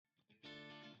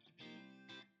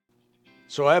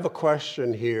So I have a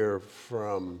question here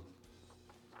from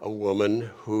a woman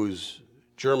whose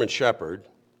German Shepherd,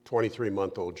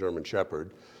 23-month-old German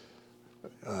Shepherd,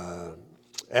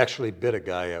 actually bit a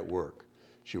guy at work.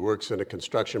 She works in a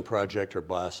construction project. Her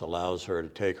boss allows her to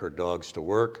take her dogs to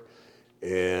work,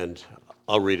 and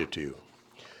I'll read it to you.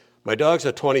 My dog's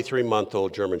a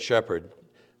 23-month-old German Shepherd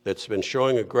that's been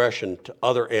showing aggression to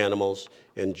other animals,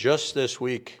 and just this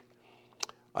week,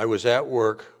 I was at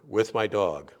work with my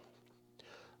dog.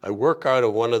 I work out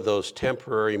of one of those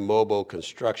temporary mobile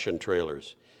construction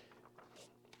trailers.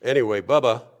 Anyway,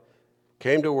 Bubba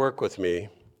came to work with me,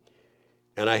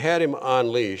 and I had him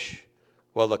on leash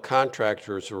while the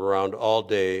contractors were around all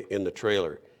day in the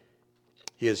trailer.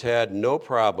 He has had no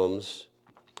problems,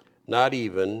 not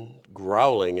even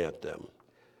growling at them.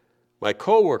 My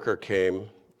coworker came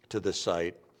to the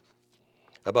site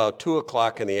about 2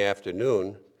 o'clock in the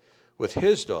afternoon with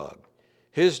his dog.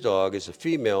 His dog is a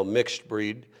female mixed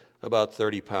breed, about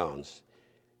 30 pounds,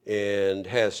 and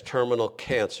has terminal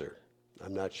cancer.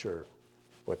 I'm not sure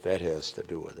what that has to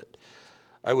do with it.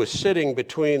 I was sitting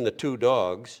between the two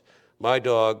dogs, my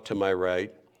dog to my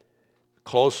right,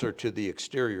 closer to the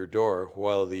exterior door,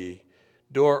 while the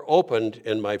door opened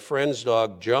and my friend's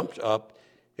dog jumped up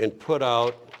and put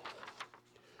out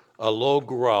a low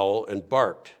growl and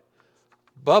barked.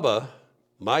 Bubba,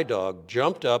 my dog,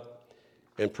 jumped up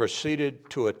and proceeded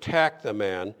to attack the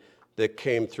man that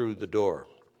came through the door.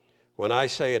 When I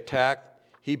say attack,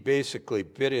 he basically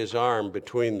bit his arm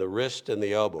between the wrist and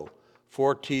the elbow,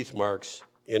 4 teeth marks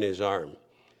in his arm.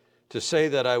 To say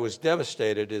that I was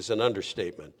devastated is an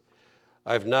understatement.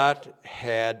 I've not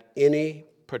had any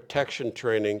protection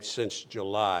training since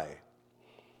July.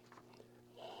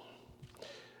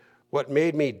 What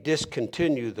made me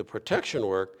discontinue the protection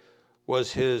work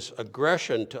was his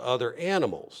aggression to other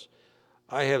animals.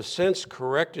 I have since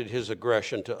corrected his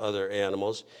aggression to other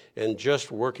animals and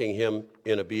just working him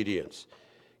in obedience.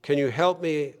 Can you help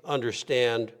me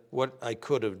understand what I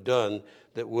could have done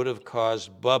that would have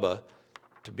caused Bubba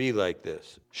to be like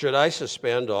this? Should I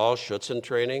suspend all Schutzhund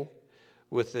training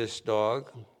with this dog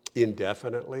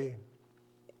indefinitely?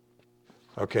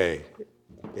 Okay,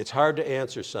 it's hard to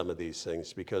answer some of these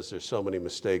things because there's so many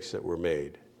mistakes that were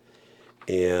made.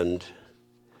 And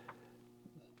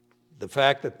the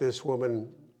fact that this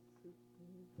woman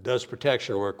does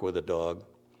protection work with a dog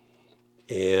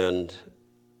and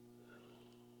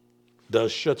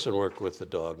does Schutzhund work with the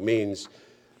dog means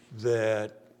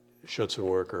that Schutzhund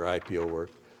work or IPO work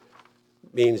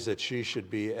means that she should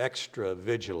be extra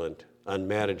vigilant on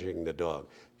managing the dog.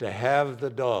 To have the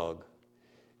dog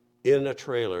in a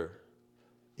trailer,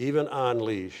 even on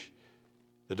leash,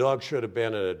 the dog should have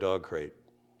been in a dog crate.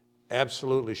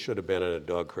 Absolutely should have been in a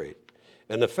dog crate.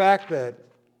 And the fact that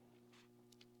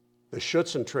the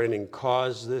Schutzhund training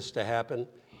caused this to happen,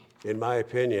 in my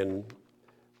opinion,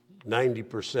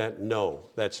 90% no,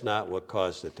 that's not what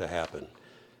caused it to happen.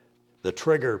 The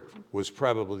trigger was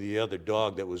probably the other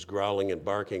dog that was growling and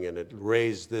barking, and it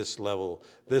raised this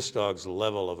dog's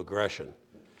level of aggression.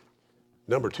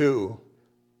 Number 2,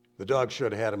 the dog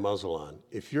should have had a muzzle on.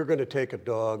 If you're going to take a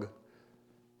dog,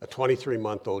 a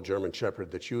 23-month-old German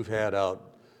Shepherd that you've had out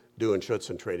doing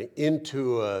Schutzhund training,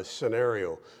 into a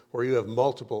scenario where you have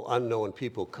multiple unknown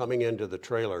people coming into the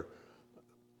trailer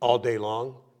all day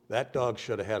long, that dog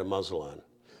should have had a muzzle on.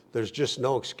 There's just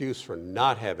no excuse for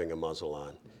not having a muzzle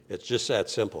on. It's just that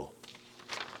simple.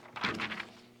 You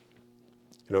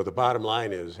know, the bottom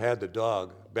line is, had the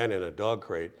dog been in a dog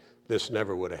crate, this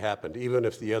never would have happened, even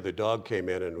if the other dog came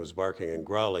in and was barking and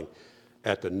growling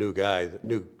at the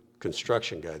new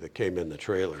construction guy that came in the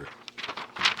trailer.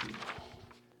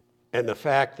 And the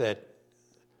fact that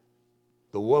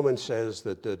the woman says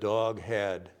that the dog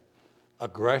had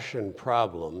aggression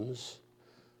problems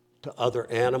to other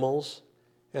animals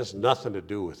has nothing to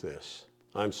do with this.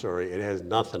 I'm sorry, it has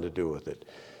nothing to do with it.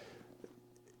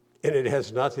 And it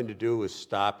has nothing to do with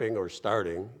stopping or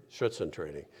starting Schutzhund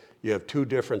training. You have 2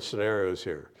 different scenarios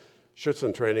here.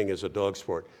 Schutzhund training is a dog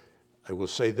sport. I will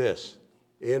say this,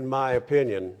 in my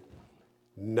opinion,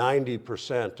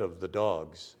 90% of the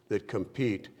dogs that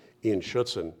compete in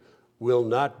Schutzhund will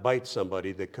not bite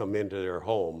somebody that come into their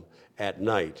home at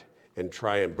night and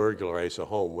try and burglarize a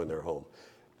home when they're home.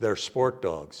 They're sport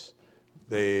dogs.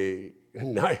 I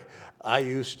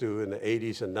used to, in the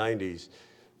 80s and 90s,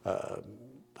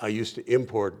 I used to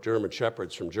import German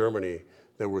Shepherds from Germany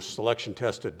that were selection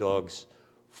tested dogs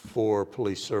for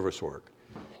police service work.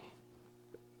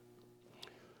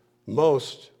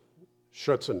 Most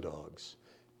Schutzhund dogs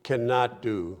cannot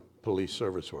do police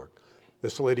service work.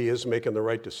 This lady is making the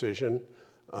right decision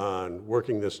on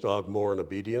working this dog more in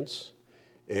obedience,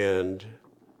 and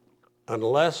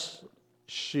unless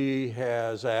she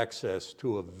has access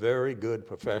to a very good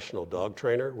professional dog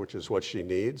trainer, which is what she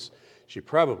needs, she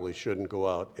probably shouldn't go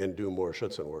out and do more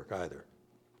Schutzhund work either.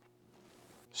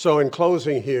 So in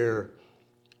closing here,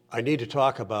 I need to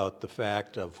talk about the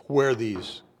fact of where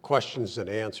these questions and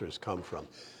answers come from.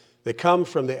 They come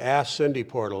from the Ask Cindy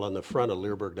portal on the front of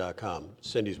Leerburg.com.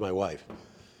 Cindy's my wife.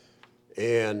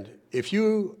 And if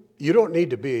you don't need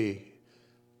to be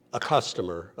a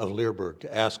customer of Leerburg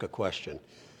to ask a question.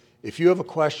 If you have a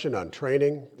question on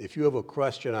training, if you have a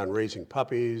question on raising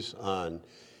puppies, on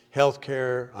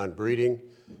healthcare, on breeding,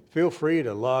 feel free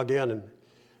to log in. And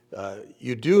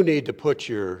you do need to put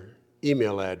your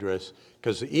email address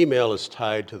because the email is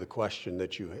tied to the question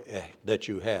that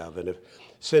you have. And if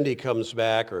Cindy comes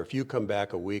back, or if you come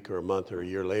back a week or a month or a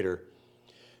year later,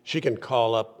 she can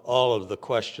call up all of the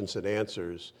questions and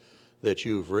answers that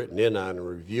you've written in on and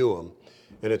review them.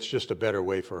 And it's just a better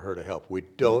way for her to help. We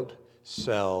don't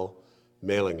sell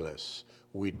mailing lists.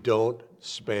 We don't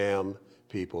spam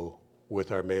people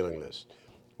with our mailing list.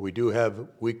 We do have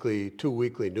two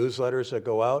weekly newsletters that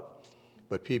go out,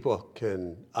 but people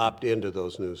can opt into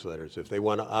those newsletters. If they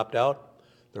want to opt out,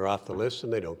 they're off the list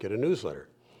and they don't get a newsletter.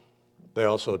 They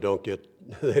also don't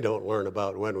learn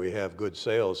about when we have good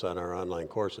sales on our online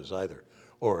courses either,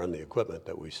 or on the equipment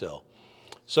that we sell.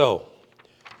 So,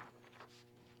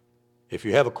 if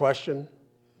you have a question,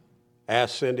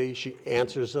 ask Cindy. She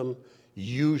answers them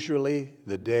usually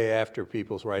the day after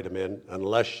people write them in,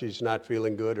 unless she's not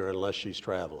feeling good or unless she's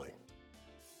traveling.